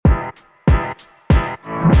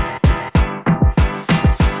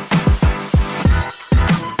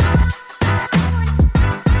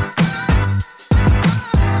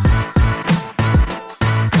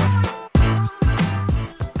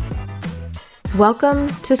Welcome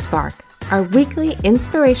to Spark, our weekly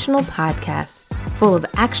inspirational podcast full of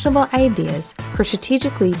actionable ideas for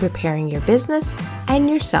strategically preparing your business and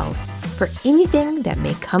yourself for anything that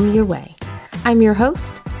may come your way. I'm your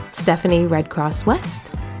host, Stephanie Red Cross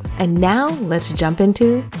West, and now let's jump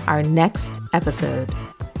into our next episode.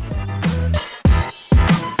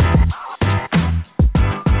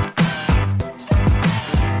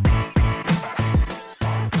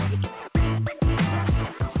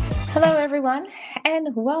 Hello, everyone, and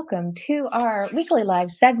welcome to our weekly live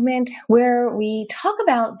segment where we talk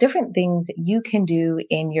about different things that you can do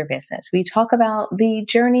in your business. We talk about the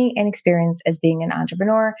journey and experience as being an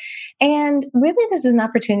entrepreneur. And really, this is an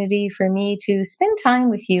opportunity for me to spend time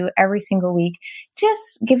with you every single week,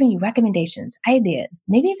 just giving you recommendations, ideas,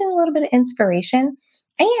 maybe even a little bit of inspiration.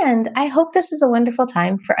 And I hope this is a wonderful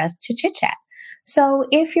time for us to chit chat. So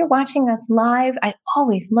if you're watching us live, I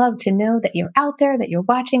always love to know that you're out there, that you're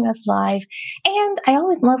watching us live. And I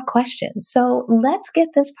always love questions. So let's get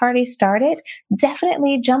this party started.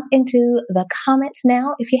 Definitely jump into the comments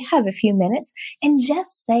now if you have a few minutes and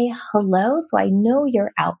just say hello so I know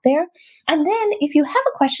you're out there. And then if you have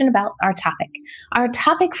a question about our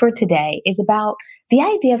topic for today is about the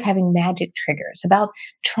idea of having magic triggers, about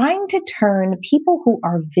trying to turn people who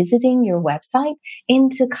are visiting your website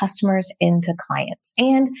into customers, into clients.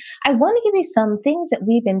 And I want to give you some things that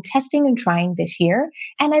we've been testing and trying this year.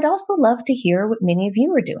 And I'd also love to hear what many of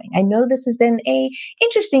you are doing. I know this has been an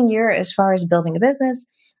interesting year as far as building a business,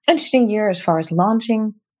 interesting year as far as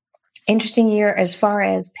launching, interesting year as far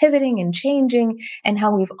as pivoting and changing, and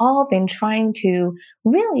how we've all been trying to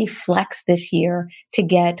really flex this year to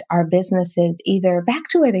get our businesses either back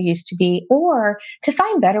to where they used to be or to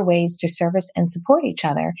find better ways to service and support each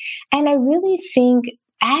other. And I really think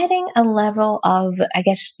adding a level of, I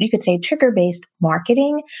guess you could say, trigger-based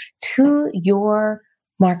marketing to your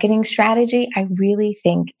marketing strategy, I really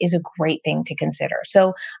think is a great thing to consider.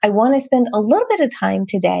 So I want to spend a little bit of time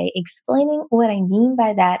today explaining what I mean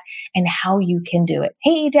by that and how you can do it.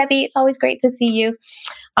 Hey, Debbie, it's always great to see you.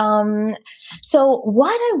 So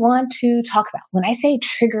what I want to talk about when I say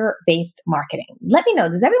trigger-based marketing, let me know,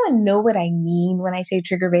 does everyone know what I mean when I say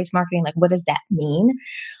trigger-based marketing? Like, what does that mean?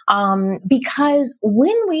 Because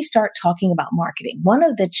when we start talking about marketing, one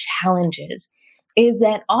of the challenges is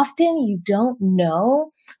that often you don't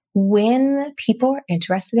know when people are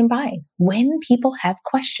interested in buying, when people have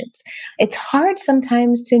questions. It's hard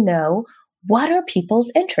sometimes to know what are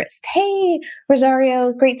people's interests. Hey,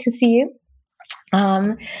 Rosario, great to see you.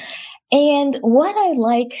 And what I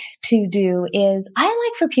like to do is I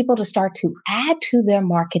like for people to start to add to their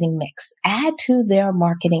marketing mix, add to their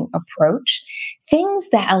marketing approach, things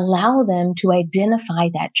that allow them to identify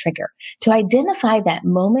that trigger, to identify that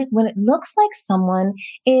moment when it looks like someone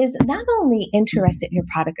is not only interested in your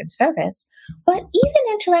product and service, but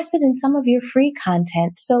even interested in some of your free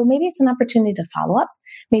content. So maybe it's an opportunity to follow up.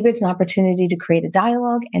 Maybe it's an opportunity to create a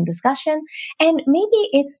dialogue and discussion. And maybe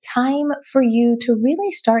it's time for you to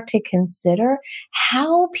really start to consider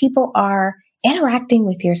how people are interacting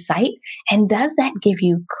with your site. And does that give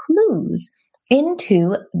you clues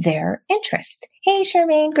into their interest? Hey,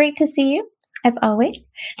 Charmaine, great to see you, as always.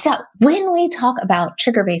 So when we talk about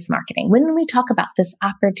trigger-based marketing, when we talk about this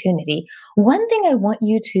opportunity, one thing I want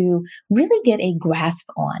you to really get a grasp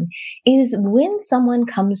on is when someone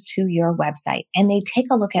comes to your website and they take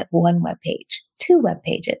a look at one web page, 2 web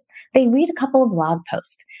pages, they read a couple of blog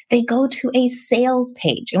posts, they go to a sales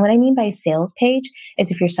page. And what I mean by sales page is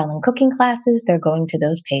if you're selling cooking classes, they're going to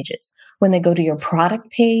those pages. When they go to your product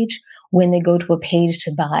page, when they go to a page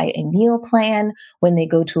to buy a meal plan, when they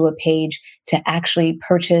go to a page to actually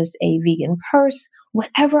purchase a vegan purse,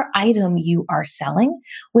 whatever item you are selling,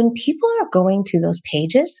 when people are going to those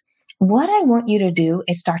pages, what I want you to do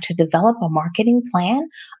is start to develop a marketing plan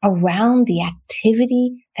around the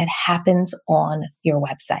activity that happens on your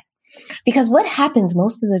website. Because what happens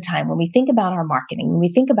most of the time when we think about our marketing, when we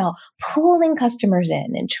think about pulling customers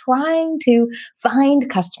in and trying to find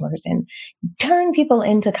customers and turn people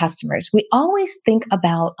into customers, we always think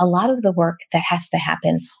about a lot of the work that has to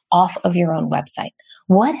happen off of your own website.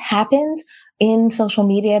 What happens in social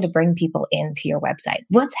media to bring people into your website?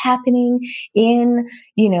 What's happening in,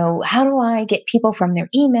 how do I get people from their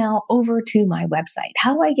email over to my website?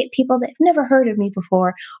 How do I get people that never heard of me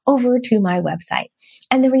before over to my website?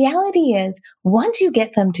 And the reality is, once you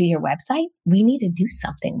get them to your website, we need to do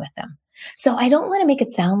something with them. So I don't want to make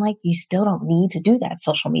it sound like you still don't need to do that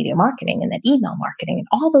social media marketing and that email marketing and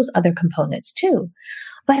all those other components too.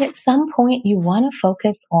 But at some point, you want to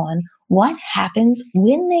focus on what happens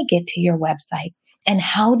when they get to your website And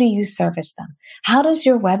how do you service them? How does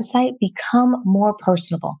your website become more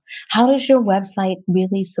personable? How does your website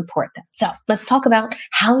really support them? So let's talk about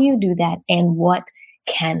how you do that and what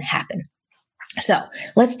can happen. So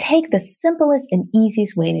let's take the simplest and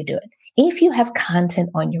easiest way to do it. If you have content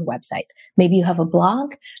on your website, maybe you have a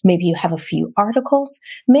blog, maybe you have a few articles,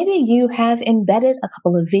 maybe you have embedded a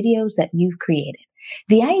couple of videos that you've created.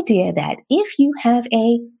 The idea that if you have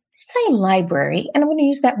say library, and I'm going to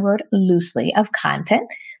use that word loosely, of content.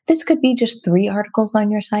 This could be just 3 articles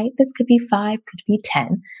on your site. This could be 5, could be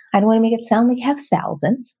 10. I don't want to make it sound like you have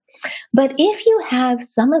thousands. But if you have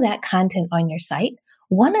some of that content on your site,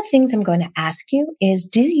 one of the things I'm going to ask you is,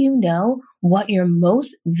 do you know what your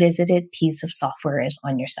most visited piece of software is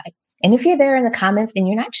on your site? And if you're there in the comments and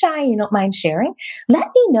you're not shy, you don't mind sharing, let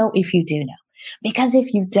me know if you do know. Because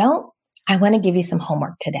if you don't, I want to give you some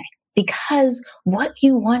homework today. Because what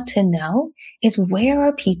you want to know is, where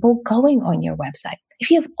are people going on your website? If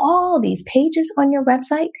you have all these pages on your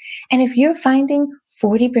website, and if you're finding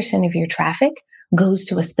 40% of your traffic goes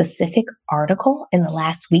to a specific article in the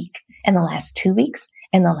last week, in the last 2 weeks,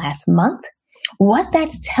 in the last month, what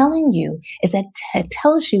that's telling you is that it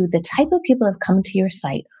tells you the type of people that have come to your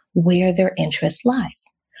site, where their interest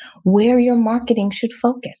lies, where your marketing should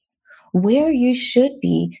focus, where you should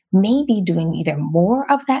be maybe doing either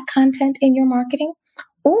more of that content in your marketing,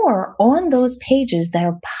 or on those pages that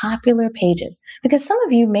are popular pages. Because some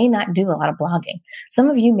of you may not do a lot of blogging. Some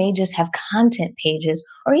of you may just have content pages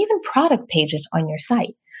or even product pages on your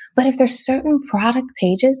site. But if there's certain product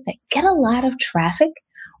pages that get a lot of traffic,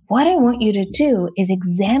 what I want you to do is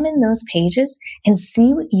examine those pages and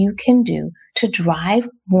see what you can do to drive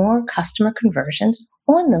more customer conversions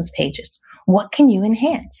on those pages. What can you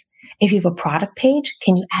enhance? If you have a product page,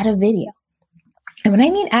 can you add a video? And when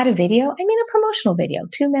I mean add a video, I mean a promotional video,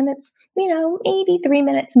 2 minutes, maybe 3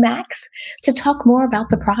 minutes max, to talk more about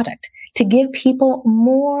the product, to give people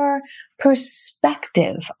more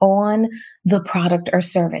perspective on the product or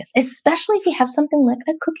service, especially if you have something like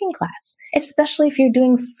a cooking class, especially if you're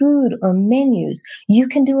doing food or menus. You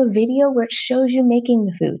can do a video where it shows you making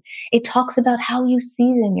the food. It talks about how you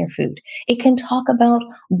season your food. It can talk about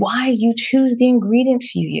why you choose the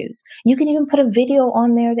ingredients you use. You can even put a video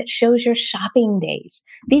on there that shows your shopping days.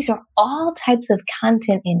 These are all types of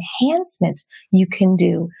content enhancements you can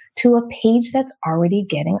do to a page that's already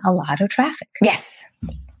getting a lot of traffic.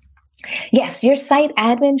 Yes, your site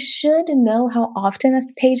admin should know how often a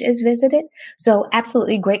page is visited. So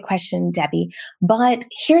absolutely great question, Debbie. But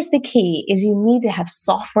here's the key is you need to have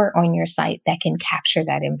software on your site that can capture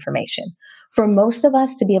that information. For most of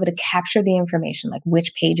us to be able to capture the information, like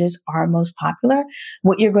which pages are most popular,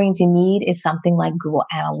 what you're going to need is something like Google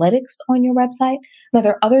Analytics on your website. Now,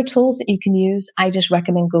 there are other tools that you can use. I just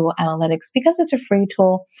recommend Google Analytics because it's a free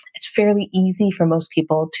tool. It's fairly easy for most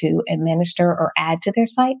people to administer or add to their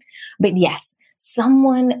site. But yes,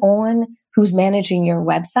 someone who's managing your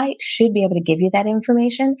website should be able to give you that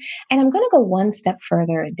information. And I'm going to go one step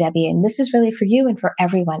further, Debbie, and this is really for you and for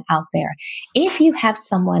everyone out there. If you have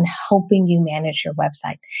someone helping you manage your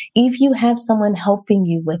website, if you have someone helping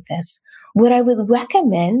you with this, what I would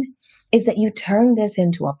recommend is that you turn this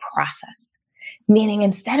into a process. Meaning,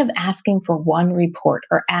 instead of asking for one report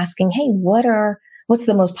or asking, hey, what's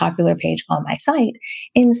the most popular page on my site?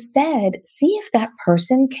 Instead, see if that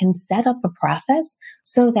person can set up a process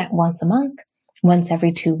so that once a month, once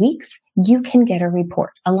every 2 weeks, you can get a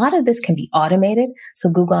report. A lot of this can be automated. So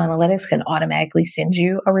Google Analytics can automatically send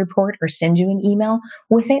you a report or send you an email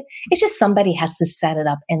with it. It's just somebody has to set it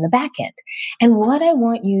up in the back end. And what I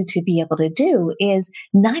want you to be able to do is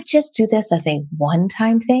not just do this as a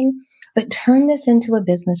one-time thing, but turn this into a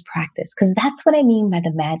business practice, because that's what I mean by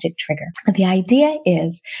the magic trigger. The idea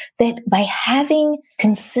is that by having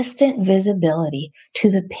consistent visibility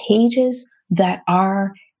to the pages that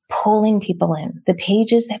are pulling people in, the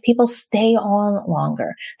pages that people stay on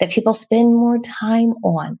longer, that people spend more time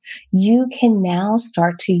on, you can now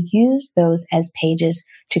start to use those as pages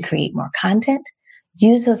to create more content,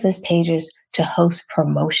 use those as pages to host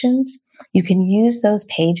promotions. You can use those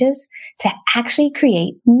pages to actually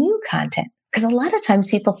create new content. Because a lot of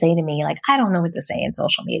times people say to me, like, I don't know what to say in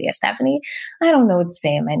social media, Stephanie. I don't know what to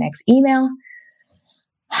say in my next email.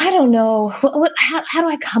 I don't know. How do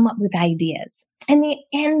I come up with ideas?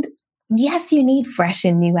 And yes, you need fresh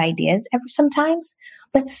and new ideas sometimes,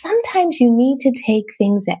 but sometimes you need to take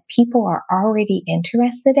things that people are already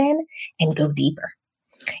interested in and go deeper.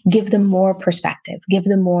 Give them more perspective, give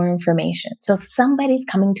them more information. So if somebody's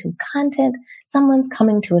coming to content, someone's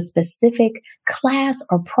coming to a specific class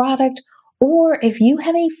or product, or if you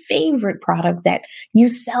have a favorite product that you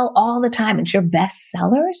sell all the time, it's your best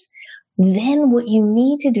sellers, then what you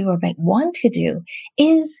need to do or might want to do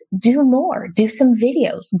is do more, do some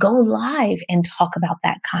videos, go live and talk about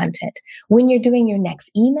that content. When you're doing your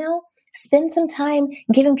next email, spend some time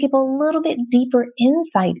giving people a little bit deeper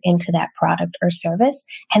insight into that product or service,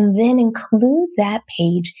 and then include that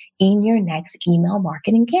page in your next email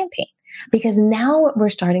marketing campaign. Because now what we're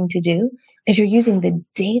starting to do is you're using the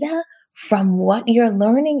data from what you're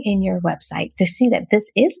learning in your website to see that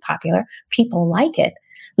this is popular, people like it.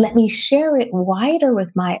 Let me share it wider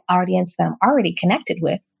with my audience that I'm already connected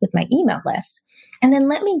with my email list. And then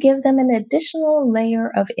let me give them an additional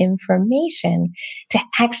layer of information to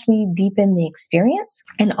actually deepen the experience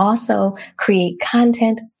and also create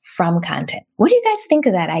content from content. What do you guys think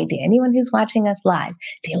of that idea? Anyone who's watching us live,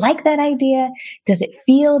 do you like that idea? Does it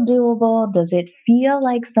feel doable? Does it feel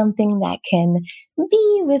like something that can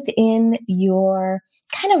be within your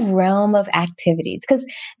kind of realm of activities? Because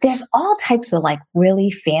there's all types of like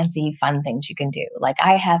really fancy, fun things you can do. Like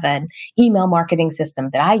I have an email marketing system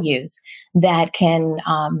that I use that can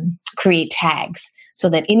create tags so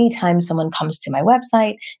that anytime someone comes to my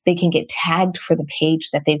website, they can get tagged for the page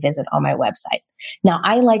that they visit on my website. Now,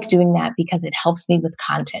 I like doing that because it helps me with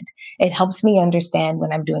content. It helps me understand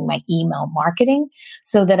when I'm doing my email marketing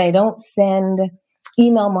so that I don't send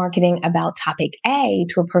email marketing about topic A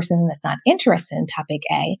to a person that's not interested in topic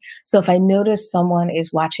A. So if I notice someone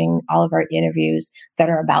is watching all of our interviews that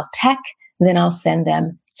are about tech, then I'll send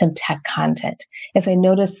them some tech content. If I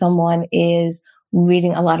notice someone is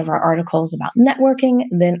reading a lot of our articles about networking,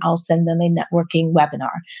 then I'll send them a networking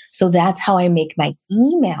webinar. So that's how I make my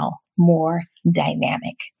email more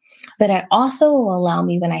dynamic. But it also will allow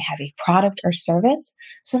me when I have a product or service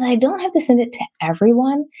so that I don't have to send it to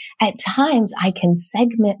everyone. At times, I can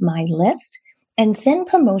segment my list and send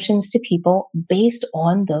promotions to people based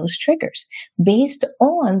on those triggers, based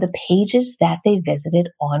on the pages that they visited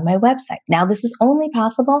on my website. Now, this is only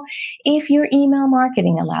possible if your email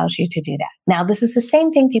marketing allows you to do that. Now, this is the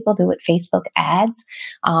same thing people do with Facebook ads.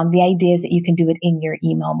 The idea is that you can do it in your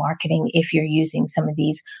email marketing if you're using some of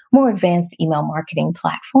these more advanced email marketing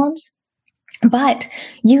platforms. But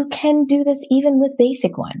you can do this even with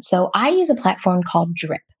basic ones. So I use a platform called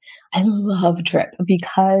Drip. I love Drip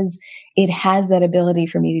because it has that ability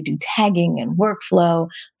for me to do tagging and workflow.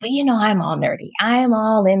 But I'm all nerdy. I'm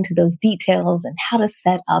all into those details and how to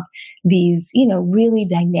set up these, really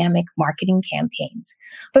dynamic marketing campaigns.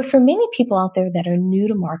 But for many people out there that are new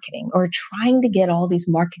to marketing or trying to get all these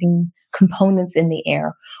marketing components in the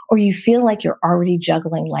air, or you feel like you're already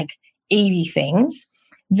juggling like 80 things,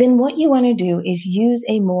 then what you want to do is use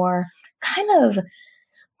a more kind of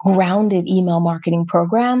grounded email marketing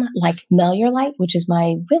program like MailerLite, which is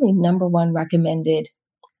my really number one recommended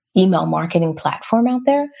email marketing platform out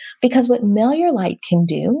there. Because what MailerLite can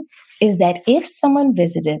do is that if someone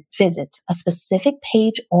visits a specific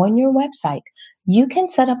page on your website, you can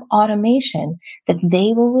set up automation that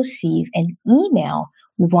they will receive an email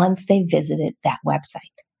once they visited that website.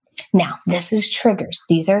 Now, this is triggers.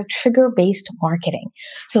 These are trigger-based marketing.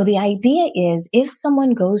 So the idea is if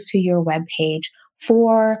someone goes to your webpage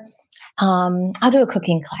for, I'll do a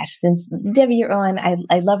cooking class. Since Debbie, you're on,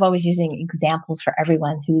 I love always using examples for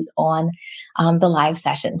everyone who's on the live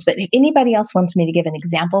sessions. But if anybody else wants me to give an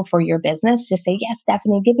example for your business, just say, yes,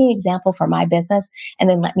 Stephanie, give me an example for my business, and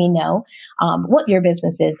then let me know what your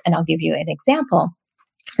business is, and I'll give you an example.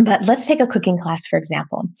 But let's take a cooking class, for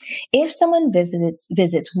example. If someone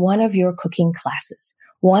visits one of your cooking classes,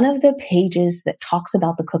 one of the pages that talks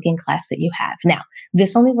about the cooking class that you have. Now,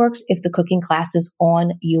 this only works if the cooking class is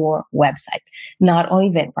on your website, not on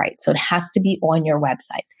Eventbrite. So it has to be on your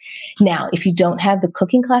website. Now, if you don't have the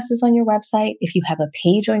cooking classes on your website, if you have a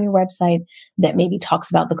page on your website that maybe talks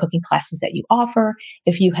about the cooking classes that you offer,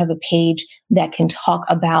 if you have a page that can talk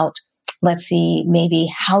about, let's see, maybe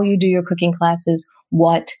how you do your cooking classes,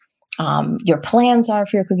 what your plans are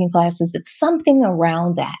for your cooking classes, but something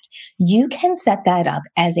around that. You can set that up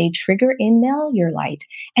as a trigger in MailerLite.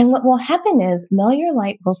 And what will happen is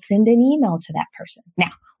MailerLite will send an email to that person. Now,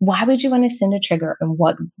 why would you want to send a trigger, and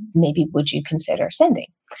what maybe would you consider sending?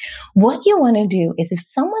 What you want to do is if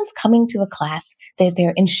someone's coming to a class that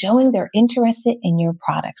they're showing they're interested in your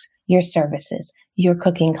products, your services, your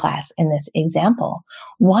cooking class in this example,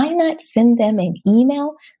 why not send them an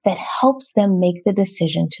email that helps them make the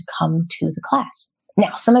decision to come to the class?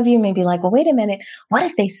 Now, some of you may be like, well, wait a minute. What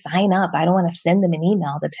if they sign up? I don't want to send them an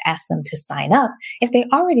email to ask them to sign up if they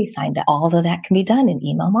already signed up. All of that can be done in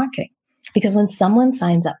email marketing. Because when someone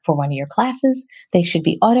signs up for one of your classes, they should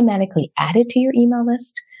be automatically added to your email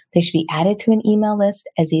list. They should be added to an email list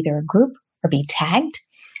as either a group or be tagged.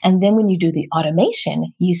 And then when you do the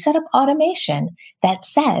automation, you set up automation that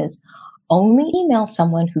says, only email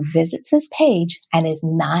someone who visits this page and is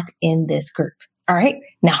not in this group. All right.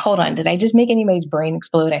 Now, hold on. Did I just make anybody's brain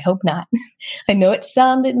explode? I hope not. I know it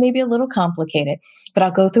sounded maybe a little complicated, but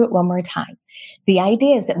I'll go through it one more time. The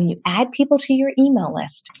idea is that when you add people to your email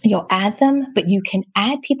list, you'll add them, but you can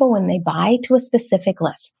add people when they buy to a specific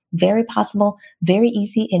list. Very possible, very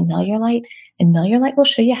easy in MailerLite, and MailerLite will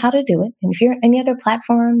show you how to do it. And if you're any other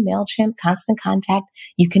platform, MailChimp, Constant Contact,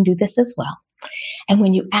 you can do this as well. And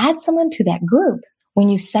when you add someone to that group, when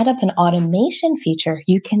you set up an automation feature,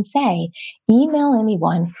 you can say, email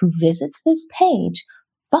anyone who visits this page,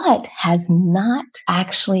 but has not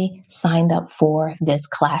actually signed up for this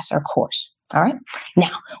class or course. All right.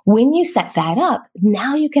 Now, when you set that up,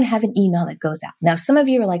 now you can have an email that goes out. Now, some of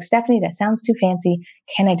you are like, Stephanie, that sounds too fancy.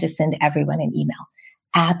 Can I just send everyone an email?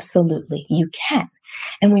 Absolutely, you can.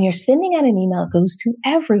 And when you're sending out an email that goes to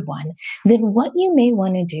everyone, then what you may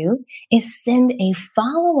want to do is send a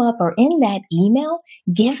follow-up, or in that email,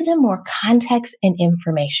 give them more context and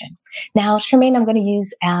information. Now, Charmaine, I'm going to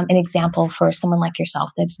use an example for someone like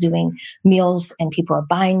yourself that's doing meals and people are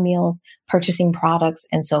buying meals, purchasing products,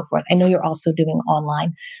 and so forth. I know you're also doing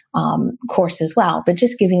online course as well, but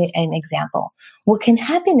just giving an example. What can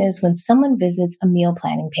happen is when someone visits a meal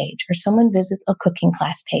planning page or someone visits a cooking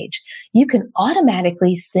class page, you can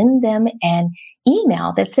automatically send them an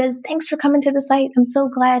email that says, thanks for coming to the site. I'm so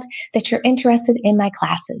glad that you're interested in my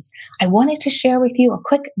classes. I wanted to share with you a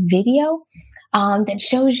quick video that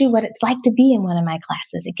shows you what it's like to be in one of my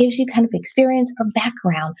classes. It gives you kind of experience or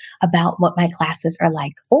background about what my classes are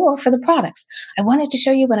like. Or for the products, I wanted to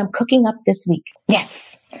show you what I'm cooking up this week.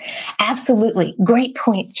 Yes, absolutely. Great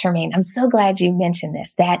point, Charmaine. I'm so glad you mentioned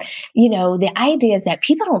this, that, the idea is that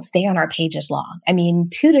people don't stay on our pages long. I mean,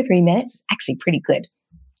 2 to 3 minutes is actually pretty good.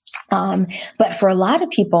 But for a lot of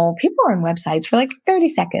people are on websites for like 30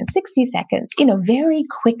 seconds, 60 seconds, very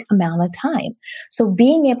quick amount of time. So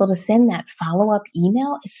being able to send that follow-up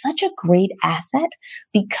email is such a great asset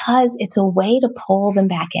because it's a way to pull them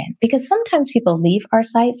back in. Because sometimes people leave our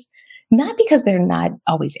sites not because they're not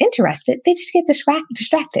always interested. They just get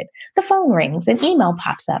distracted. The phone rings, an email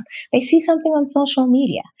pops up. They see something on social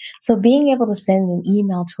media. So being able to send an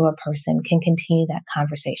email to a person can continue that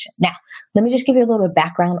conversation. Now, let me just give you a little bit of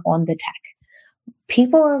background on the tech.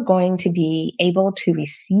 People are going to be able to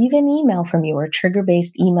receive an email from you or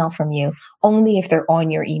trigger-based email from you only if they're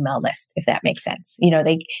on your email list, if that makes sense.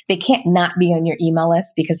 They can't not be on your email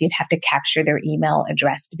list because you'd have to capture their email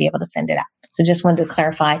address to be able to send it out. So just wanted to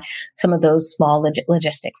clarify some of those small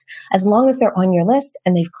logistics. As long as they're on your list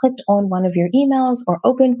and they've clicked on one of your emails or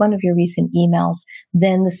opened one of your recent emails,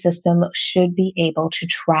 then the system should be able to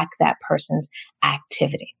track that person's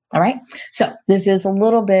activity. All right. So this is a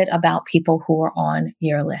little bit about people who are on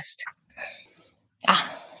your list.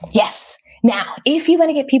 Yes. Now, if you want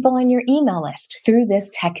to get people on your email list through this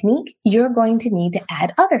technique, you're going to need to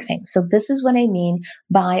add other things. So this is what I mean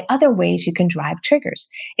by other ways you can drive triggers,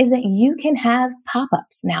 is that you can have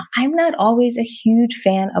pop-ups. Now, I'm not always a huge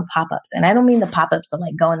fan of pop-ups, and I don't mean the pop-ups that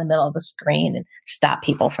like go in the middle of the screen and stop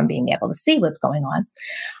people from being able to see what's going on.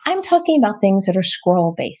 I'm talking about things that are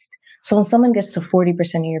scroll-based. So when someone gets to 40%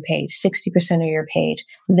 of your page, 60% of your page,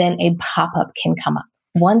 then a pop-up can come up.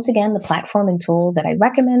 Once again, the platform and tool that I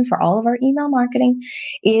recommend for all of our email marketing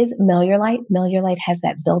is MailerLite. MailerLite has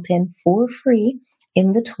that built in for free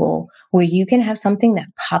in the tool where you can have something that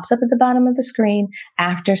pops up at the bottom of the screen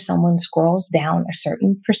after someone scrolls down a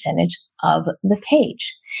certain percentage of the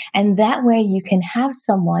page. And that way you can have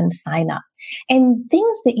someone sign up. And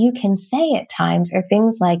things that you can say at times are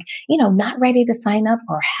things like, not ready to sign up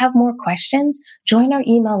or have more questions. Join our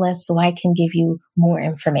email list so I can give you more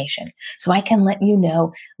information. So I can let you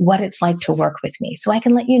know what it's like to work with me. So I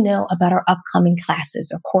can let you know about our upcoming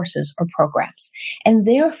classes or courses or programs. And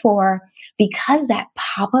therefore, because that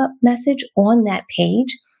pop-up message on that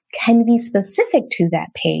page can be specific to that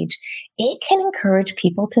page, it can encourage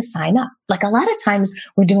people to sign up. Like a lot of times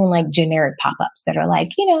we're doing like generic pop-ups that are like,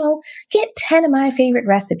 get 10 of my favorite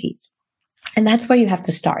recipes. And that's where you have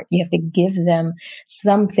to start. You have to give them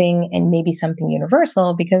something and maybe something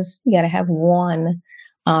universal because you got to have one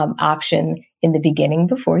option in the beginning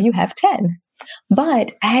before you have 10.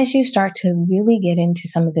 But as you start to really get into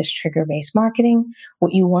some of this trigger-based marketing,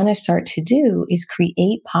 what you want to start to do is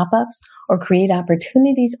create pop-ups or create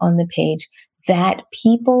opportunities on the page that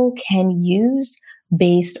people can use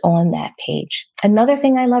based on that page. Another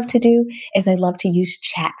thing I love to do is I love to use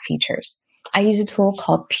chat features. I use a tool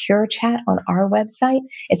called Pure Chat on our website.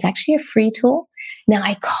 It's actually a free tool. Now,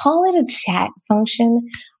 I call it a chat function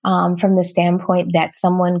from the standpoint that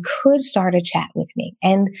someone could start a chat with me.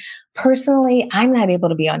 And personally, I'm not able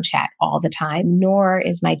to be on chat all the time, nor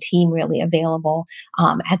is my team really available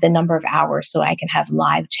at the number of hours so I can have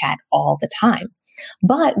live chat all the time.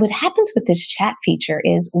 But what happens with this chat feature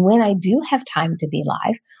is when I do have time to be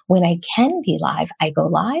live, when I can be live, I go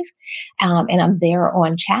live and I'm there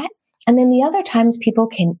on chat. And then the other times people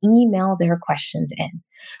can email their questions in.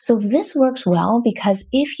 So this works well because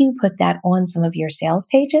if you put that on some of your sales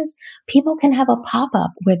pages, people can have a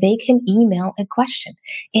pop-up where they can email a question.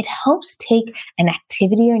 It helps take an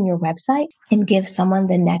activity on your website and give someone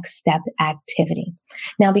the next step activity.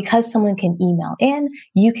 Now, because someone can email in,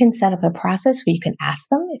 you can set up a process where you can ask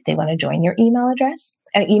them if they want to join your email list.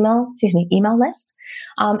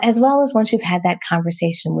 As well as once you've had that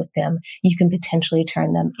conversation with them, you can potentially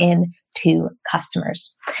turn them into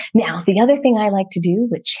customers. Now, the other thing I like to do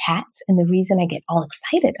with chats, and the reason I get all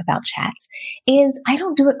excited about chats, is I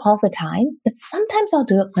don't do it all the time, but sometimes I'll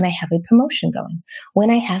do it when I have a promotion going, when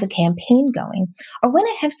I have a campaign going, or when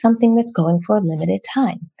I have something that's going for a limited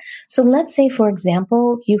time. So let's say, for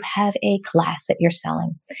example, you have a class that you're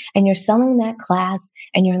selling, and you're selling that class,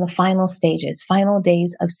 and you're in the final stages, final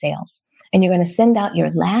days of sales. And you're going to send out your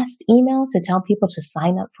last email to tell people to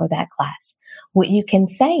sign up for that class. What you can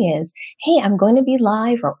say is, hey, I'm going to be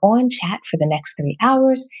live or on chat for the next 3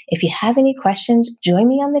 hours. If you have any questions, join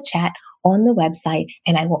me on the chat on the website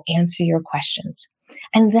and I will answer your questions.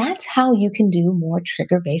 And that's how you can do more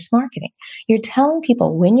trigger-based marketing. You're telling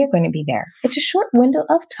people when you're going to be there. It's a short window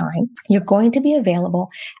of time. You're going to be available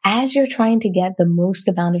as you're trying to get the most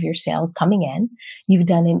amount of your sales coming in. You've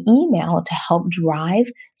done an email to help drive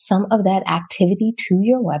some of that activity to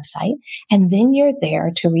your website. And then you're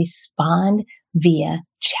there to respond via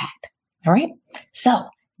chat. All right. So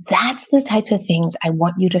that's the types of things I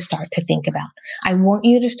want you to start to think about. I want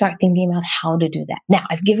you to start thinking about how to do that. Now,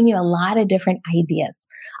 I've given you a lot of different ideas,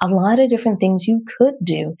 a lot of different things you could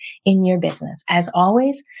do in your business. As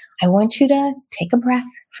always, I want you to take a breath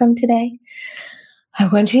from today. I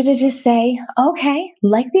want you to just say, okay,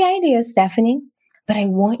 like the idea, Stephanie, but I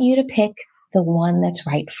want you to pick the one that's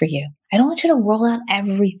right for you. I don't want you to roll out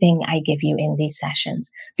everything I give you in these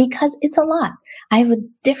sessions because it's a lot. I have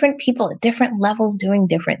different people at different levels doing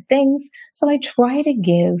different things. So I try to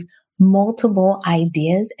give multiple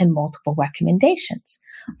ideas and multiple recommendations.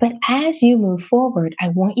 But as you move forward, I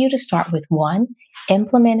want you to start with one,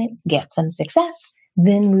 implement it, get some success,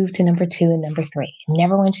 then move to number 2 and number 3. I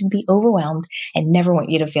never want you to be overwhelmed and never want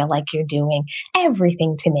you to feel like you're doing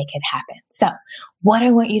everything to make it happen. So what I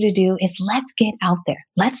want you to do is let's get out there.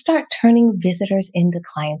 Let's start turning visitors into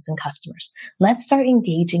clients and customers. Let's start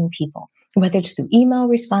engaging people, whether it's through email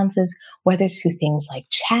responses, whether it's through things like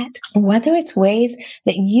chat, whether it's ways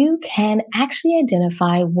that you can actually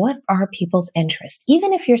identify what are people's interests.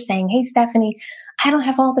 Even if you're saying, hey, Stephanie, I don't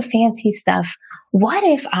have all the fancy stuff. What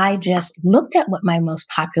if I just looked at what my most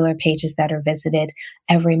popular pages that are visited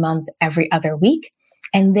every month, every other week?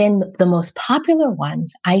 And then the most popular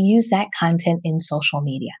ones, I use that content in social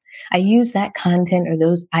media. I use that content or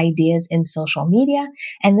those ideas in social media.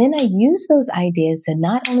 And then I use those ideas to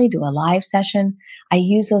not only do a live session, I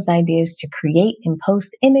use those ideas to create and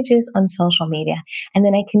post images on social media. And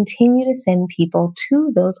then I continue to send people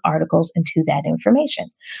to those articles and to that information.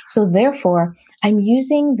 So therefore, I'm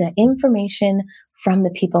using the information from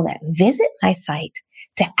the people that visit my site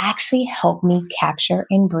to actually help me capture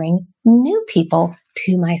and bring new people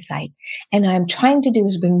to my site. And what I'm trying to do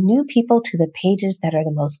is bring new people to the pages that are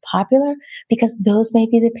the most popular because those may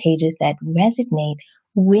be the pages that resonate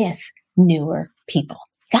with newer people.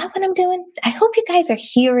 Got what I'm doing? I hope you guys are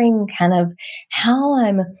hearing kind of how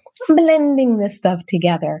I'm blending this stuff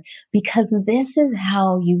together because this is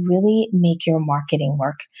how you really make your marketing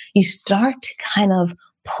work. You start to kind of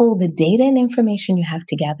pull the data and information you have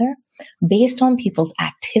together based on people's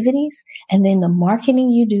activities, and then the marketing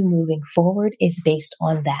you do moving forward is based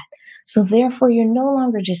on that. So therefore, you're no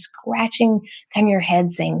longer just scratching kind of your head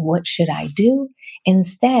saying, what should I do?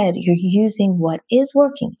 Instead, you're using what is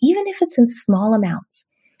working, even if it's in small amounts.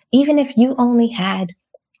 Even if you only had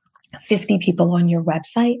 50 people on your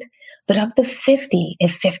website, but of the 50,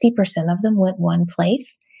 if 50% of them went one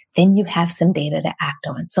place, then you have some data to act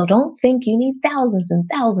on. So don't think you need thousands and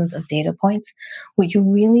thousands of data points. What you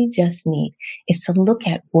really just need is to look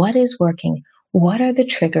at what is working. What are the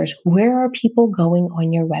triggers? Where are people going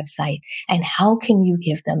on your website? And how can you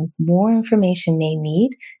give them more information they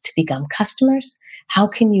need to become customers? How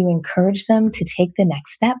can you encourage them to take the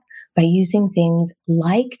next step by using things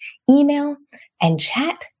like email and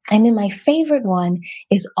chat And then my favorite one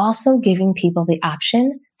is also giving people the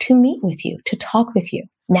option to meet with you, to talk with you.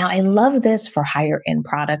 Now, I love this for higher end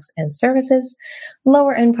products and services.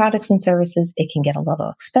 Lower end products and services, it can get a little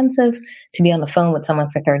expensive to be on the phone with someone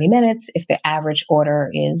for 30 minutes if the average order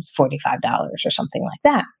is $45 or something like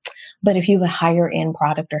that. But if you have a higher end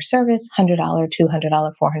product or service, $100,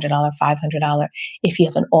 $200, $400, $500, if you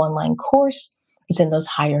have an online course, it's in those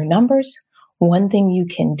higher numbers. One thing you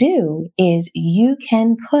can do is you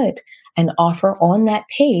can put an offer on that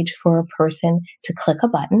page for a person to click a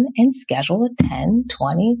button and schedule a 10,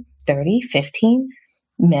 20, 30,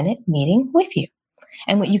 15-minute meeting with you.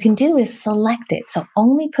 And what you can do is select it. So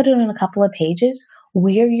only put it on a couple of pages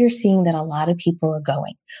where you're seeing that a lot of people are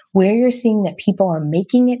going, where you're seeing that people are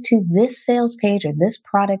making it to this sales page or this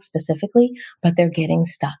product specifically, but they're getting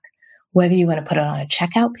stuck. Whether you want to put it on a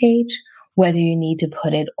checkout page, whether you need to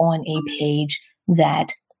put it on a page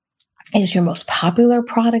that is your most popular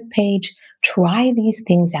product page, try these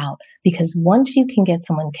things out, because once you can get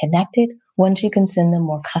someone connected, once you can send them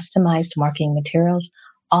more customized marketing materials,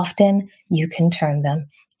 often you can turn them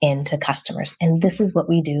into customers. And this is what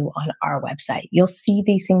we do on our website. You'll see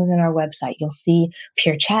these things on our website. You'll see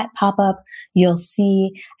Pure Chat pop up. You'll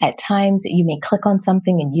see at times that you may click on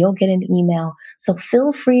something and you'll get an email. So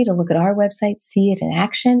feel free to look at our website, see it in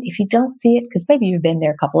action. If you don't see it, because maybe you've been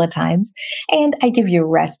there a couple of times, and I give you a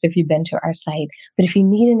rest if you've been to our site. But if you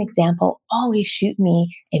need an example, always shoot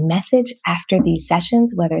me a message after these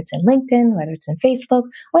sessions, whether it's in LinkedIn, whether it's in Facebook,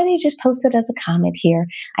 whether you just post it as a comment here.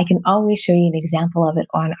 I can always show you an example of it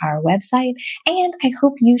on our website. And I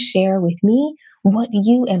hope you share with me what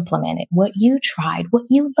you implemented, what you tried, what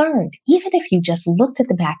you learned. Even if you just looked at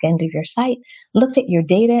the back end of your site, looked at your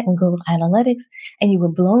data and Google Analytics, and you were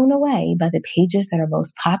blown away by the pages that are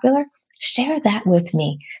most popular, share that with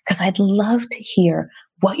me, because I'd love to hear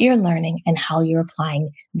what you're learning and how you're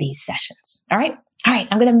applying these sessions. All right.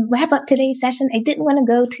 I'm going to wrap up today's session. I didn't want to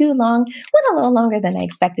go too long, went a little longer than I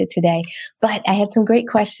expected today, but I had some great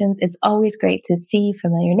questions. It's always great to see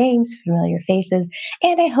familiar names, familiar faces,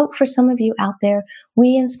 and I hope for some of you out there,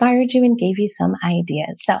 we inspired you and gave you some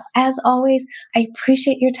ideas. So as always, I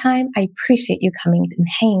appreciate your time. I appreciate you coming and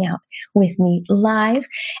hanging out with me live,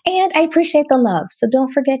 and I appreciate the love. So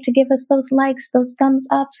don't forget to give us those likes, those thumbs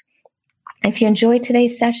ups. If you enjoyed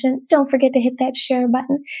today's session, don't forget to hit that share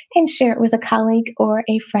button and share it with a colleague or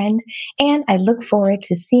a friend. And I look forward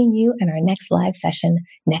to seeing you in our next live session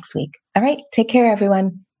next week. All right. Take care,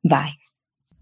 everyone. Bye.